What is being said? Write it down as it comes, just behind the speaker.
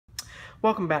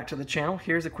Welcome back to the channel.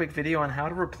 Here's a quick video on how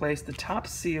to replace the top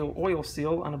seal, oil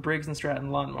seal on a Briggs &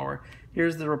 Stratton lawnmower.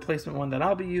 Here's the replacement one that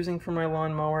I'll be using for my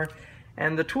lawnmower.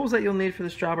 And the tools that you'll need for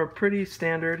this job are pretty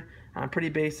standard, pretty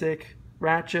basic.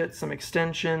 Ratchet, some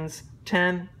extensions,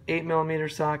 10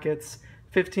 8mm sockets,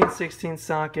 15/16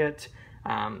 socket,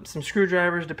 some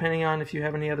screwdrivers depending on if you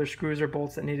have any other screws or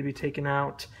bolts that need to be taken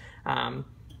out.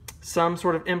 Some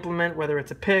sort of implement, whether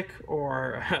it's a pick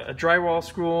or a drywall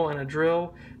screw and a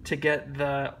drill to get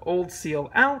the old seal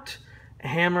out, a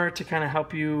hammer to kind of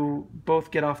help you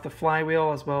both get off the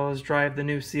flywheel as well as drive the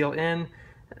new seal in,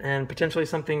 and potentially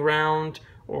something round,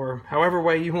 or however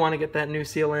way you want to get that new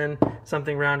seal in,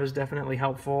 something round is definitely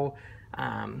helpful.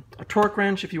 A torque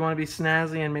wrench if you want to be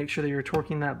snazzy and make sure that you're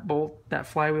torquing that bolt, that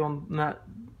flywheel nut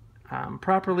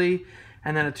properly,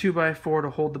 and then a 2x4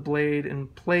 to hold the blade in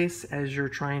place as you're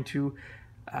trying to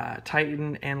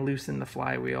tighten and loosen the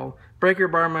flywheel. Breaker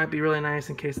bar might be really nice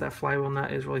in case that flywheel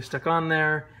nut is really stuck on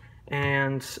there,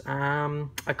 and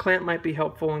a clamp might be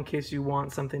helpful in case you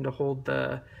want something to hold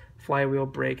the flywheel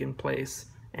brake in place,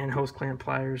 and hose clamp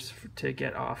pliers to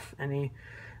get off any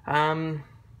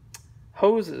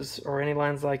hoses or any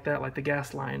lines like that, like the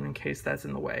gas line, in case that's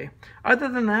in the way. Other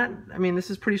than that, I mean,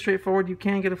 this is pretty straightforward. You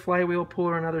can get a flywheel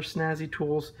puller and other snazzy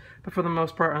tools, but for the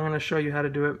most part, I'm going to show you how to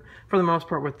do it for the most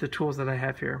part with the tools that I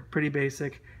have here. Pretty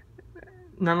basic.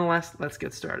 Nonetheless, let's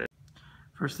get started.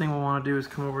 First thing we'll want to do is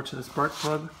come over to the spark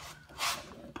plug,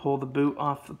 pull the boot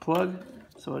off the plug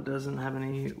so it doesn't have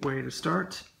any way to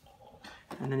start,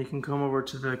 and then you can come over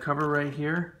to the cover right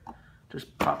here.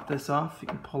 Just pop this off. You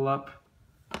can pull up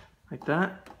like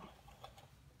that,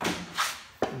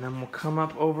 and then we'll come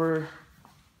up over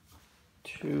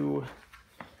to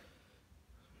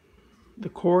the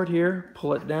cord here,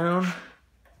 pull it down,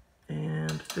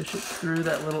 and fish it through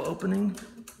that little opening.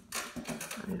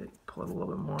 I need to pull it a little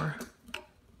bit more.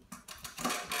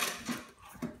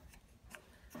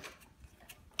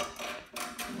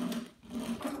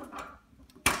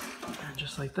 And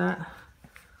just like that,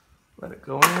 let it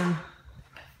go in.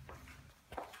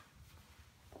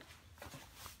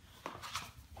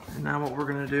 And now what we're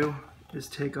going to do is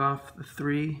take off the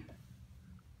 3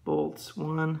 bolts,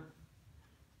 1,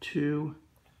 2,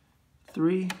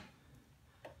 3,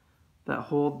 that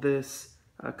hold this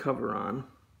cover on.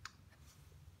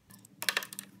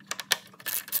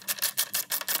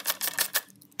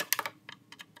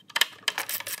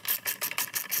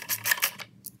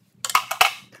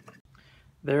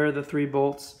 There are the 3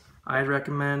 bolts. I'd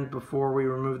recommend before we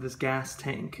remove this gas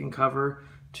tank and cover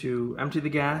to empty the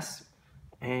gas,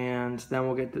 and then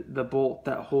we'll get the bolt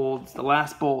that holds, the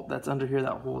last bolt that's under here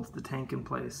that holds the tank in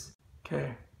place.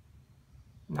 Okay,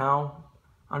 now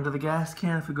under the gas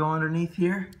can, if we go underneath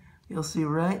here, you'll see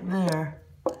right there,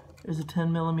 there's a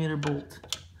 10mm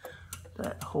bolt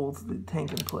that holds the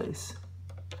tank in place.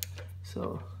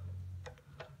 So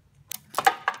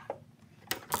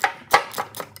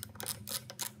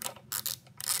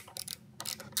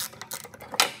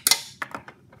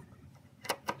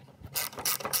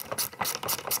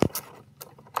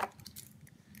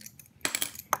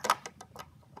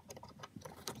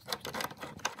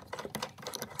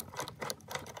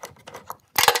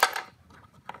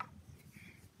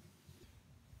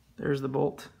there's the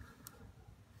bolt.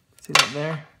 See that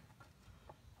there?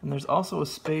 And there's also a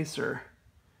spacer.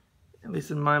 At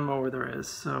least in my mower there is.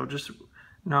 So just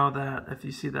know that if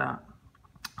you see that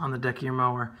on the deck of your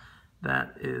mower,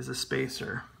 that is a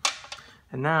spacer.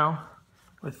 And now,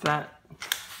 with that,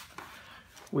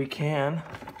 we can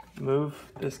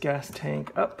move this gas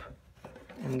tank up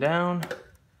and down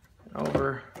and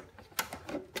over,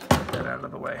 get that out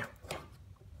of the way.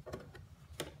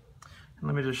 And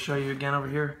let me just show you again over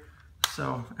here.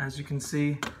 So as you can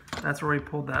see, that's where we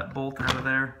pulled that bolt out of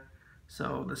there.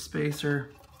 So the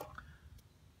spacer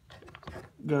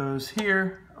goes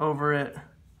here, over it,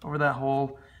 over that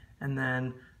hole, and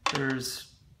then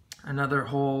there's another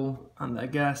hole on the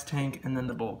gas tank, and then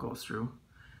the bolt goes through.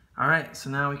 All right, so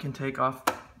now we can take off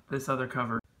this other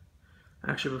cover.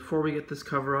 Actually, before we get this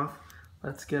cover off,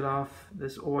 let's get off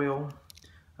this oil,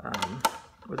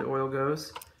 where the oil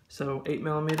goes. So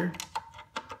 8mm.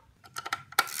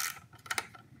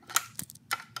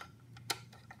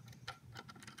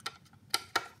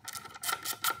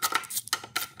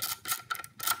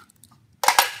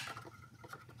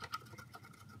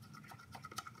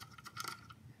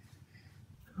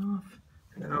 Off.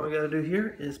 And then all we got to do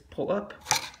here is pull up,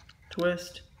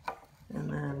 twist, and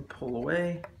then pull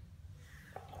away.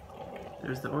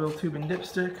 There's the oil tube and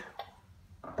dipstick.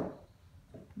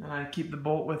 And I keep the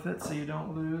bolt with it so you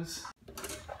don't lose.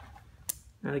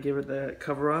 Now to give it that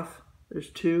cover off,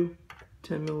 there's 2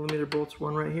 10mm bolts,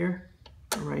 one right here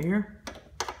right here.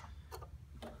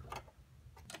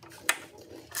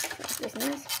 Loosen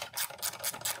those.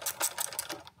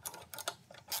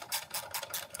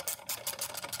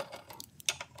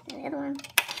 And the other one.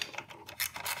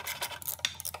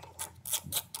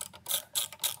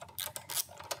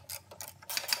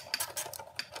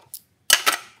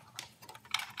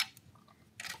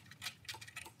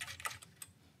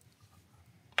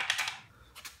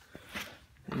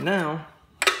 And now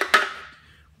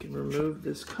we can remove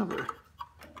this cover.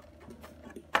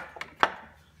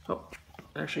 Oh,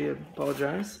 actually, I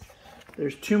apologize.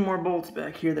 There's 2 more bolts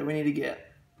back here that we need to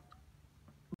get.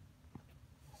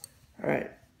 All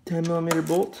right, 10mm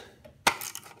bolt.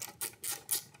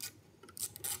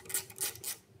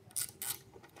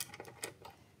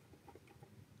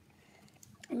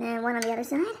 And then one on the other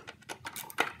side.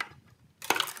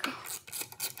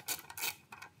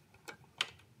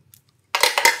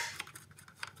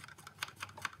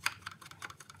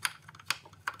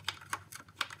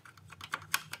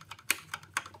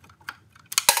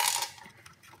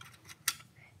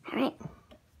 Alright.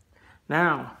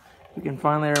 Now, we can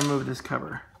finally remove this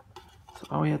cover. So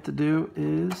all we have to do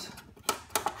is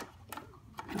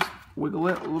just wiggle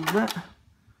it a little bit.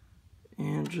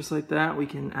 And just like that, we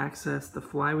can access the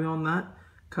flywheel nut,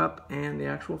 cup, and the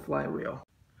actual flywheel.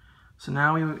 So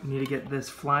now we need to get this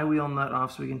flywheel nut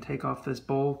off so we can take off this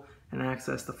bowl and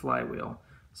access the flywheel.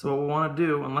 So what we want to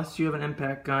do, unless you have an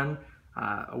impact gun,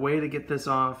 a way to get this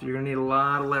off, you're going to need a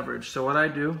lot of leverage. So what I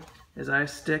do is I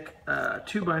stick a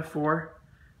 2x4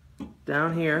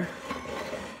 down here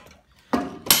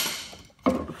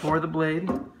before the blade,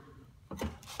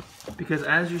 because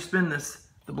as you spin this,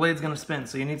 the blade's going to spin,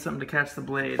 so you need something to catch the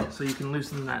blade so you can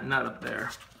loosen that nut up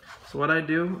there. So what I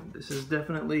do, this is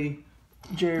definitely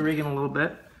jerry-rigging a little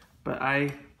bit, but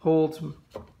I hold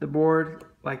the board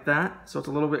like that so it's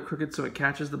a little bit crooked so it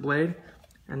catches the blade,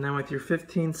 and then with your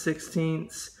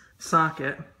 15/16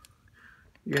 socket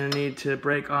you're going to need to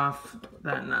break off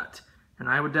that nut. And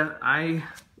I would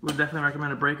definitely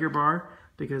recommend a breaker bar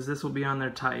because this will be on there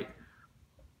tight.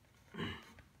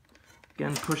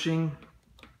 Again, pushing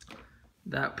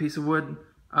that piece of wood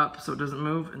up so it doesn't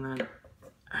move, and then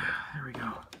there we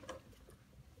go.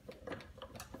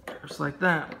 Just like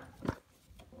that.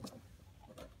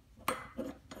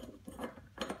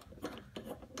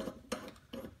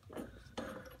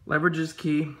 Leverage is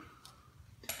key.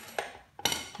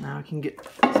 Now I can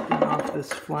spin off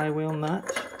this flywheel nut.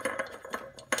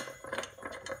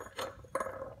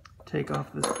 Take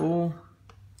off this bowl.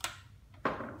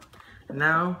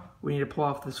 Now we need to pull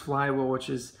off this flywheel, which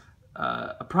is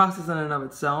a process in and of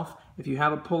itself. If you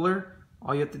have a puller,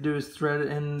 all you have to do is thread it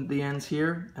in the ends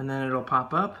here and then it'll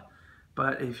pop up.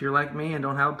 But if you're like me and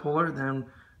don't have a puller, then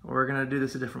we're going to do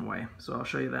this a different way. So I'll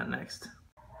show you that next.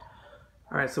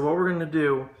 Alright, so what we're going to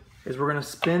do is we're going to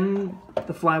spin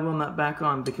the flywheel nut back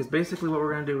on, because basically what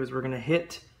we're going to do is we're going to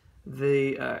hit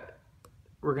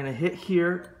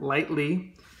here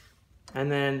lightly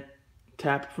and then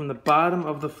tap from the bottom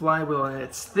of the flywheel at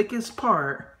its thickest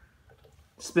part,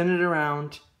 spin it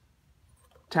around,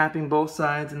 tapping both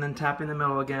sides and then tapping the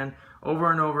middle again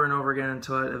over and over and over again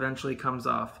until it eventually comes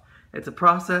off. It's a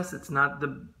process. It's not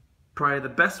probably the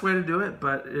best way to do it,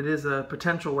 but it is a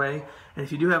potential way. And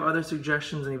if you do have other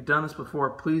suggestions and you've done this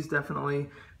before, please definitely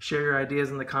share your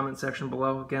ideas in the comment section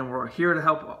below. Again, we're here to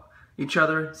help each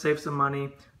other save some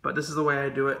money, but this is the way I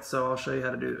do it, so I'll show you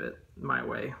how to do it my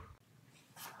way.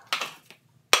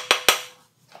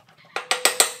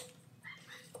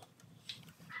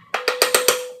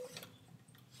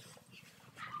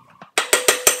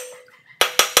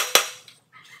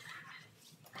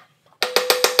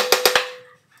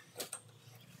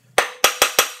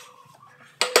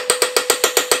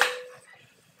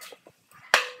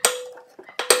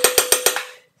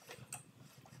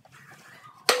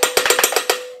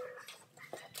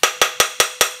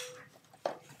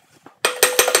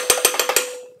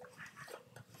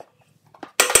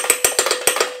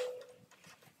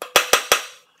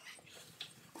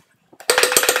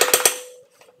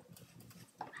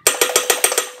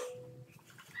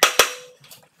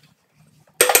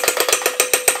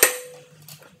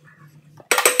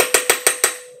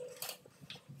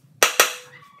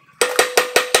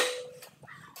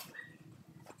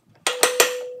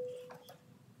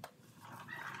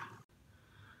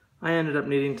 I ended up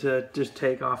needing to just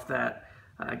take off that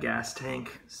gas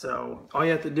tank. So all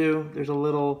you have to do, there's a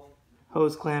little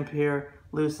hose clamp here,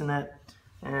 loosen it,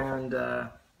 and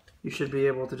you should be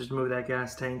able to just move that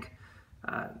gas tank.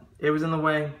 It was in the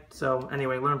way, so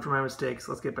anyway, learn from my mistakes.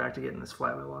 Let's get back to getting this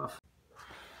flywheel off.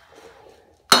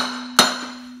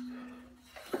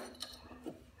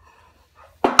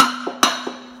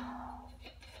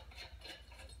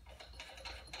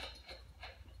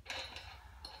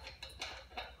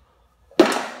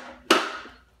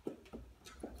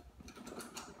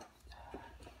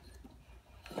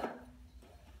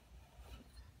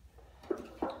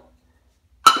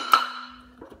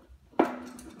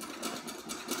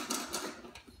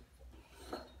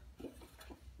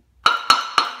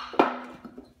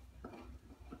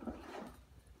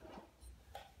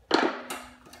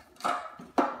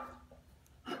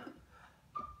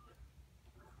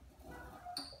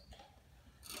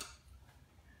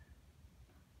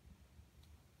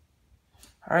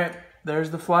 All right, there's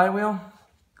the flywheel.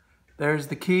 There's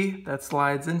the key that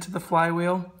slides into the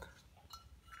flywheel.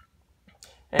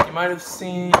 And you might have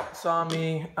saw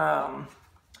me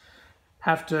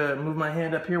have to move my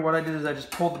hand up here. What I did is I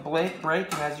just pulled the brake,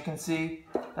 and as you can see,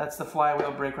 that's the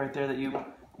flywheel brake right there that you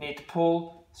need to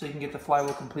pull so you can get the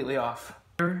flywheel completely off.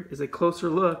 Here is a closer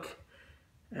look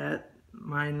at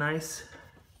my nice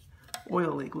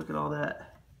oil leak. Look at all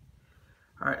that.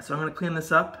 All right, so I'm gonna clean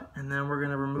this up and then we're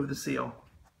gonna remove the seal.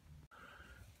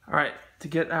 All right, to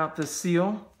get out the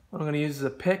seal, what I'm gonna use is a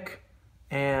pick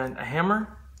and a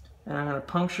hammer, and I'm gonna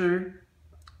puncture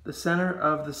the center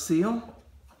of the seal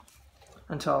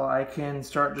until I can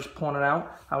start just pulling it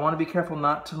out. I wanna be careful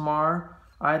not to mar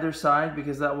either side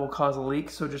because that will cause a leak,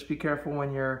 so just be careful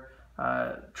when you're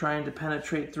trying to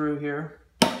penetrate through here.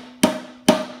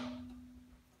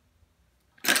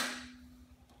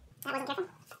 That wasn't careful.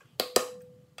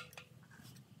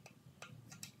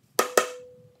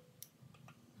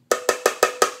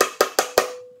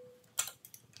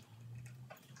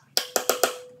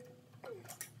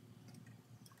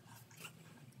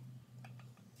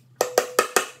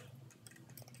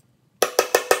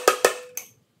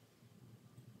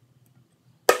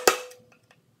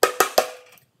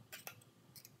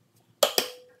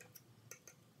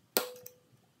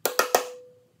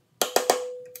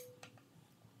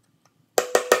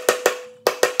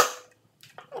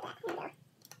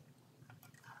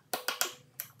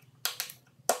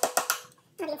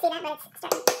 You can see that, but it's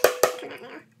starting to come out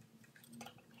now.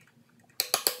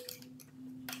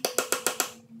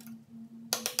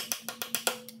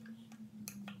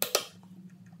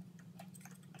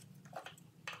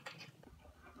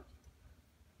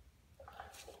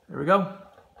 There we go.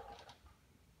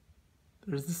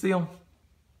 There's the seal.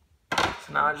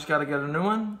 So now I just gotta get a new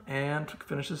one and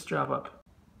finish this job up.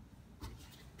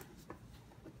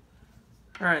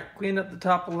 All right, cleaned up the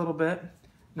top a little bit.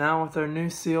 Now with our new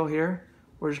seal here,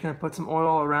 we're just gonna put some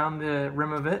oil around the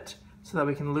rim of it so that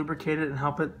we can lubricate it and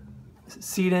help it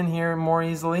seat in here more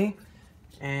easily.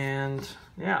 And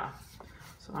yeah,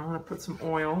 so I'm gonna put some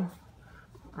oil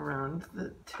around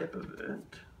the tip of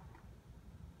it.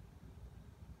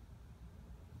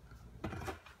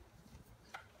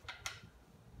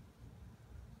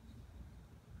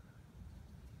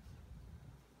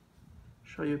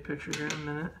 Show you a picture here in a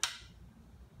minute.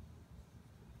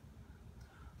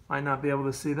 Might not be able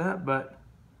to see that, but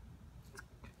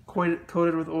it's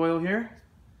coated with oil here.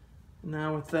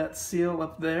 Now with that seal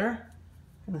up there,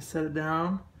 I'm gonna set it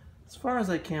down as far as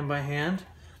I can by hand.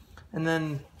 And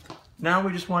then now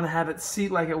we just want to have it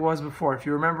seat like it was before. If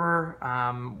you remember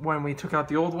when we took out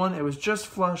the old one, it was just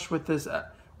flush with this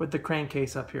with the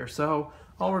crankcase up here. So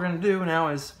all we're gonna do now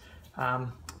is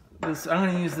I'm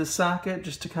gonna use this socket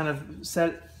just to kind of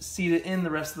seat it in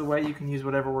the rest of the way. You can use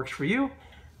whatever works for you.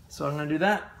 So I'm gonna do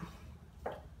that.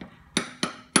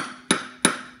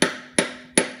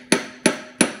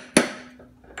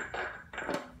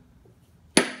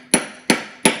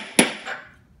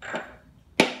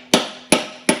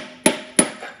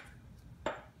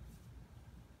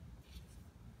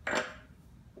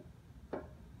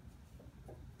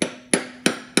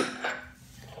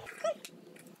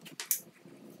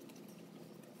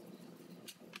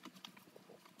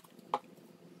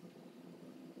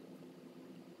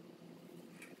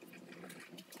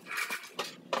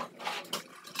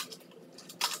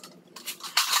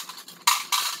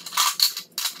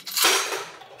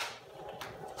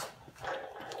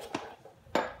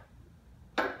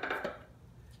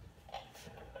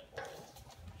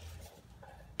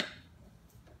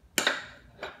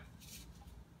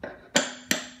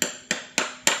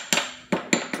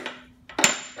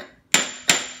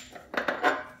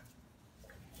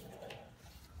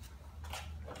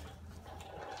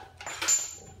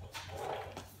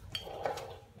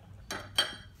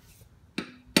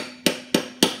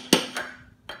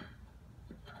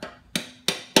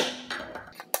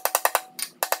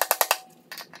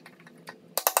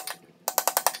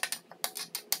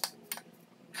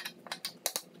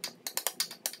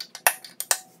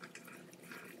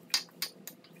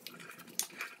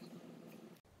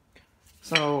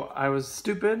 So I was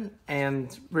stupid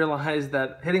and realized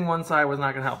that hitting one side was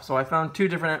not going to help. So I found two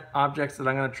different objects that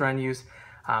I'm going to try and use.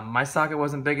 My socket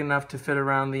wasn't big enough to fit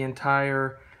around the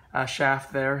entire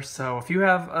shaft there. So if you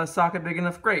have a socket big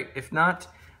enough, great. If not,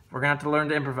 we're going to have to learn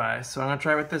to improvise. So I'm going to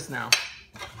try with this now.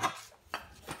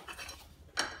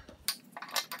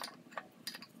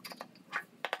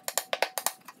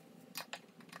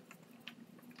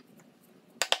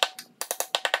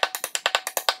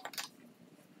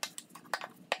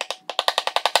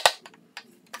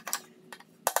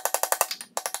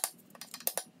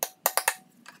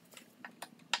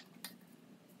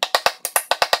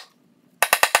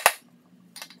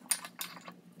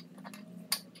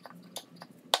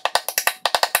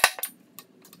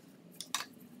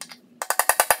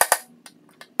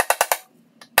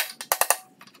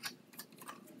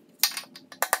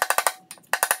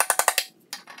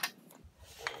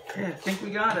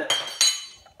 got it.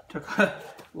 Took a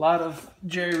lot of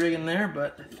jerry-rigging there,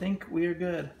 but I think we are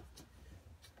good.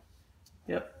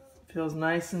 Yep, feels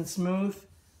nice and smooth.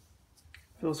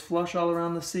 Feels flush all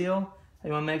around the seal.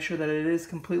 You want to make sure that it is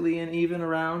completely and even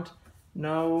around.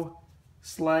 No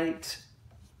slight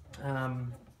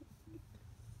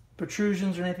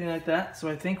protrusions or anything like that. So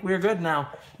I think we're good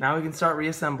now. Now we can start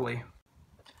reassembly.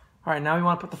 All right, now we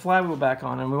want to put the flywheel back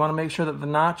on, and we want to make sure that the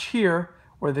notch here,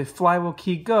 where the flywheel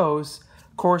key goes,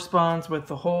 corresponds with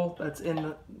the hole that's in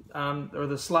the, or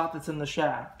the slot that's in the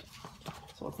shaft.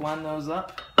 So let's line those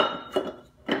up.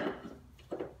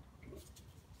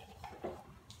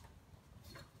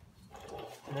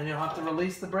 And then you'll have to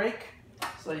release the brake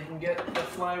so you can get the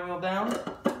flywheel down.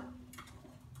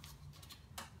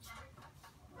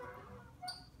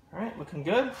 All right, looking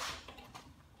good.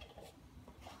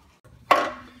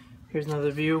 Here's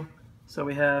another view. So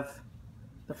we have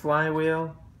the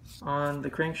flywheel on the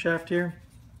crankshaft here.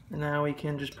 And now we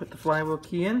can just put the flywheel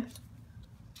key in.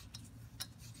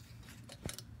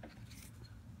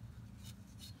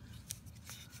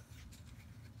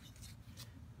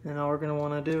 And all we're going to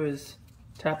want to do is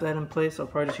tap that in place. I'll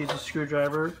probably just use a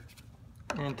screwdriver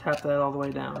and tap that all the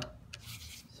way down.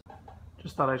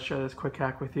 Just thought I'd share this quick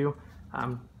hack with you.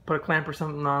 Put a clamp or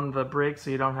something on the brake so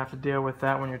you don't have to deal with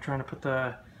that when you're trying to put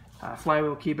the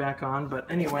flywheel key back on.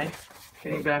 But anyway,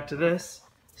 getting back to this.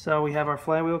 So we have our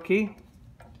flywheel key.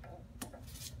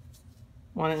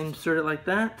 Want to insert it like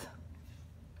that.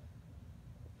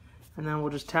 And then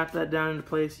we'll just tap that down into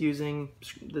place using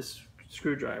this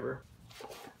screwdriver.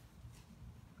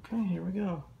 Okay, here we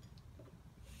go.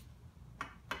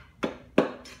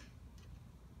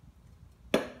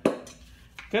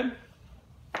 Good.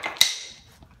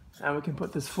 Now we can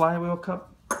put this flywheel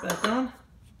cup back on,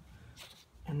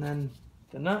 and then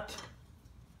the nut.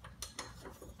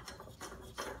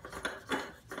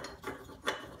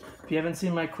 If you haven't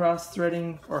seen my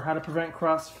cross-threading or how to prevent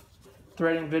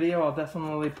cross-threading video, I'll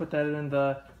definitely put that in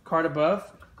the card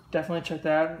above. Definitely check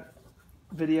that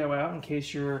video out in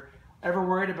case you're ever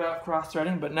worried about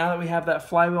cross-threading. But now that we have that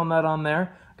flywheel nut on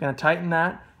there, I'm going to tighten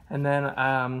that, and then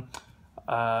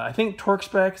I think torque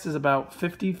specs is about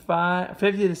 50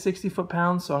 to 60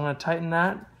 foot-pounds, so I'm going to tighten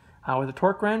that with a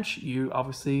torque wrench. You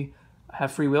obviously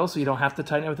have free will, so you don't have to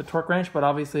tighten it with a torque wrench, but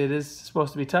obviously it is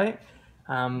supposed to be tight.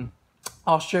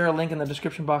 I'll share a link in the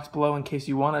description box below in case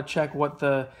you want to check what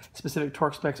the specific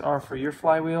torque specs are for your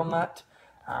flywheel nut.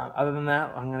 Other than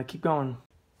that, I'm going to keep going.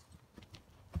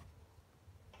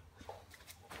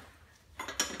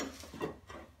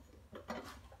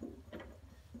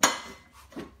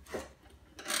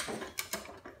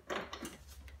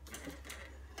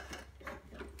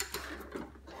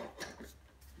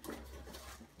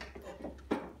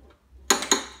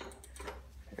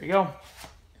 There you go,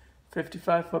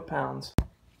 55 foot-pounds.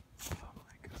 Oh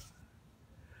my God.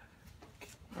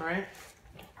 All right,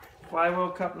 flywheel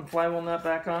cup and flywheel nut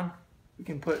back on. We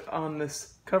can put on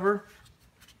this cover,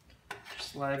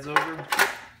 slides over.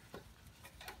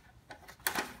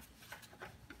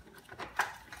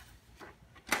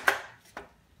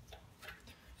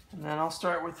 And then I'll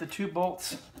start with the 2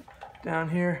 bolts down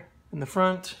here in the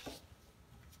front.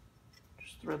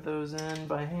 Just thread those in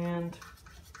by hand.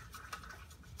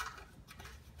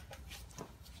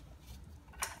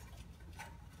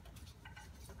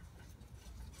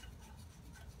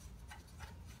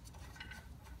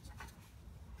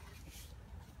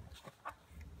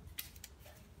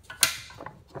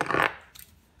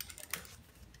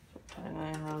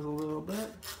 Tighten those a little bit.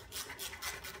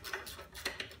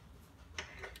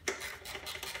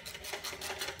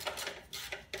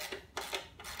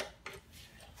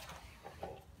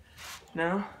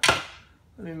 Now,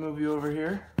 let me move you over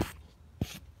here.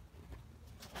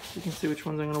 You can see which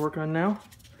ones I'm going to work on now.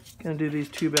 I'm going to do these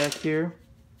 2 back here.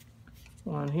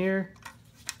 One here.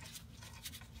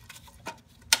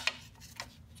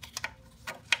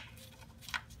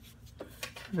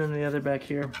 And then the other back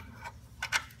here.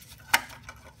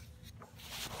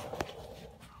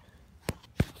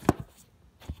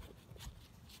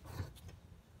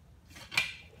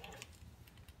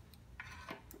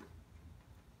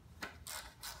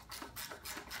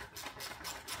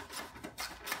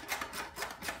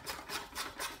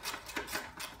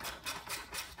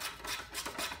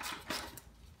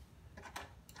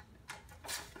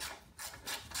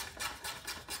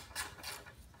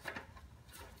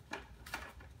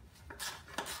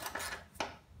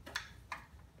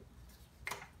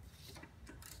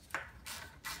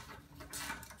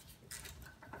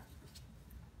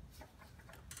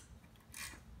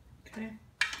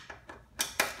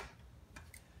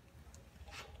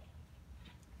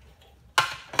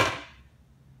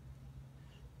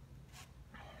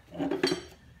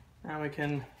 Now we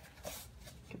can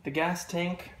get the gas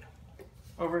tank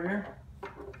over here.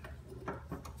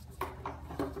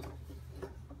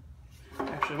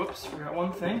 Actually, whoops, forgot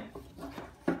one thing.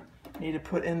 Need to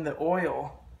put in the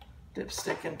oil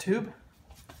dipstick and tube.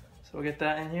 So we'll get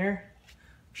that in here.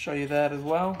 Show you that as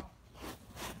well.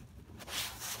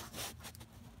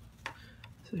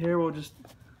 So here we'll just,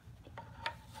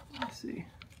 let's see,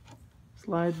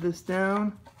 slide this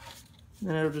down, and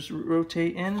then it'll just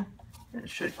rotate in, and it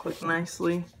should click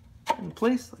nicely in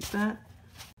place like that.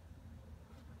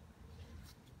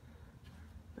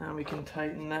 Now we can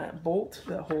tighten that bolt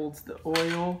that holds the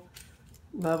oil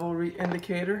level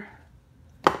indicator.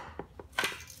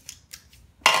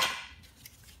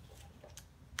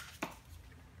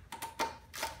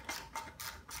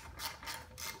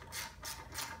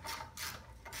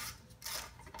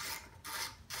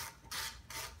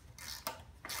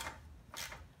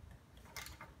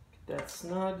 Get that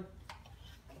snug.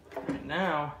 Right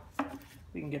now,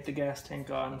 we can get the gas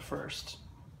tank on first.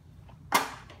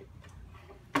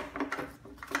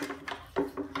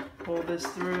 Pull this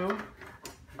through.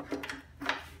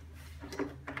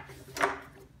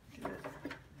 Get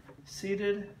it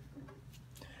seated.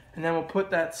 And then we'll put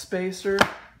that spacer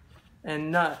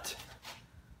and nut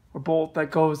or bolt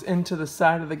that goes into the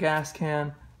side of the gas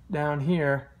can down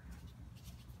here.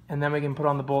 And then we can put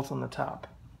on the bolts on the top.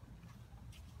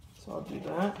 So I'll do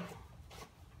that.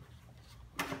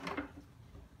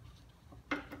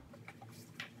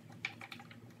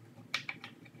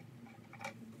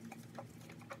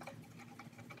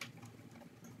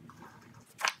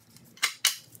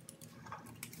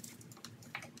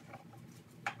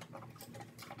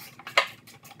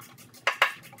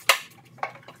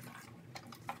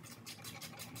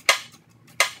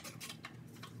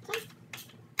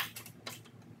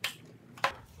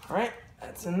 Alright,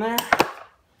 that's in there.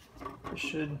 It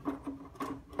should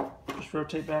just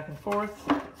rotate back and forth.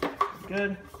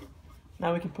 Good.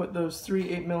 Now we can put those 3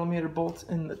 8mm bolts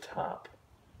in the top.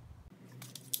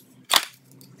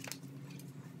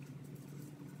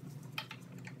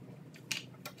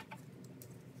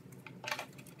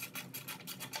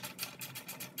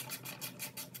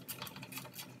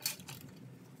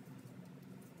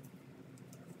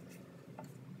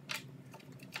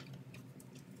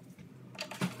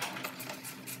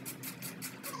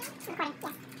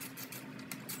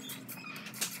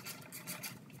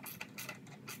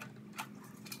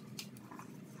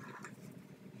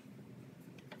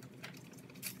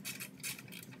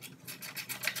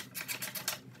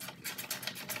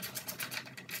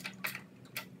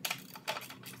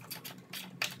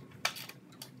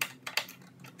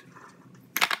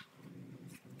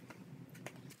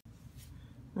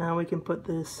 Now we can put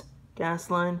this gas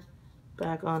line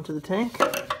back onto the tank.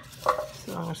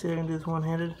 So I'm going to see if I can do this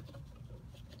one-handed.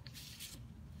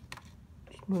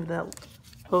 Just move that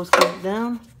hose clamp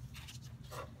down.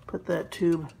 Put that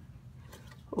tube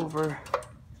over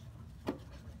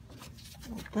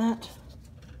like that.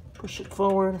 Push it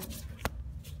forward.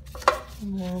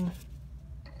 And then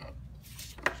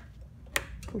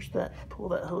pull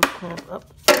that hose clamp up.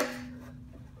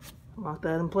 Lock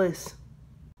that in place.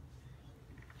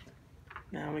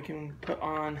 Now we can put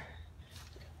on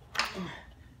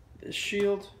the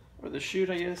shield, or the chute,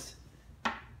 I guess.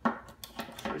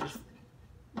 So just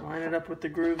line it up with the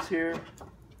grooves here.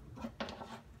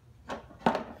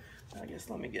 I guess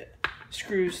let me get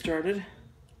screws started.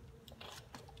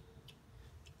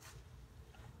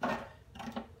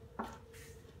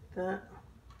 That.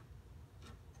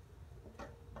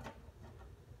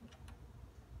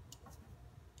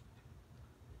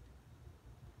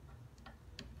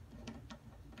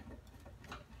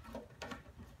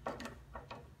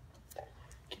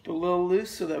 A little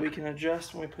loose so that we can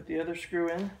adjust when we put the other screw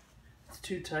in. If it's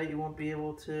too tight, you won't be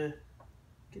able to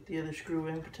get the other screw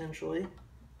in potentially.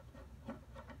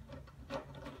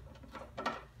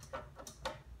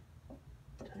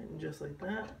 Tighten just like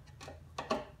that.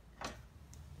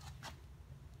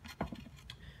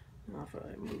 Now if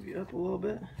I move you up a little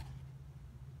bit.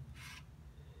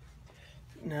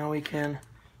 Now we can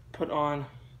put on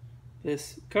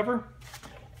this cover.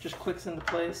 Just clicks into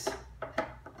place.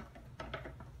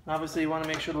 Obviously you want to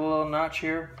make sure the little notch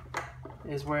here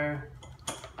is where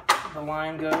the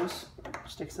line goes,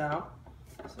 sticks out.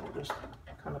 So we'll just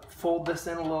kind of fold this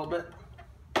in a little bit.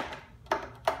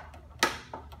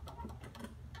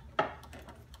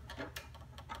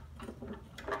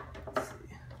 Let's see.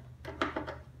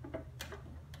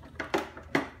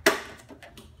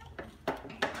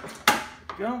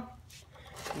 There we go.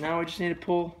 Now we just need to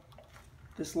pull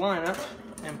this line up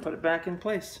and put it back in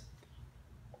place.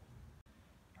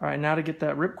 All right, now to get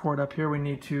that ripcord up here, we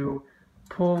need to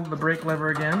pull the brake lever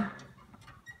again.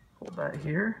 Hold that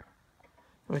here.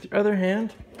 With your other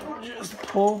hand, just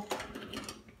pull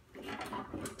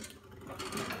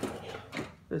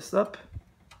this up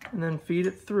and then feed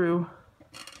it through.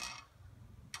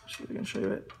 See if we can show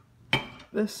you it.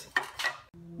 This.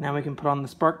 Now we can put on the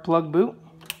spark plug boot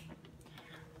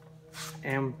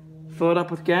and fill it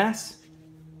up with gas,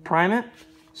 prime it,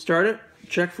 start it,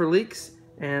 check for leaks,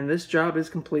 and this job is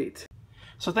complete.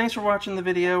 So thanks for watching the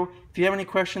video. If you have any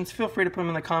questions, feel free to put them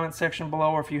in the comment section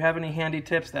below, or if you have any handy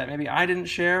tips that maybe I didn't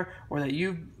share or that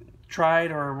you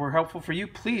tried or were helpful for you,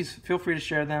 please feel free to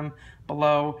share them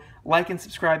below. Like and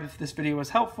subscribe if this video was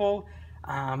helpful.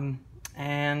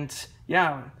 And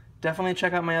yeah, definitely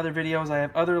check out my other videos. I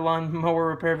have other lawnmower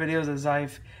repair videos, as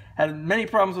I've had many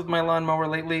problems with my lawnmower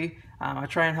lately. I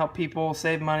try and help people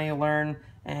save money, learn,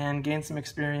 and gain some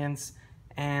experience.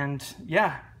 And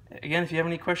yeah, again, if you have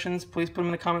any questions, please put them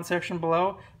in the comment section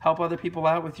below. Help other people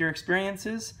out with your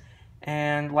experiences.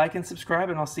 And like and subscribe,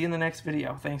 and I'll see you in the next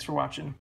video. Thanks for watching.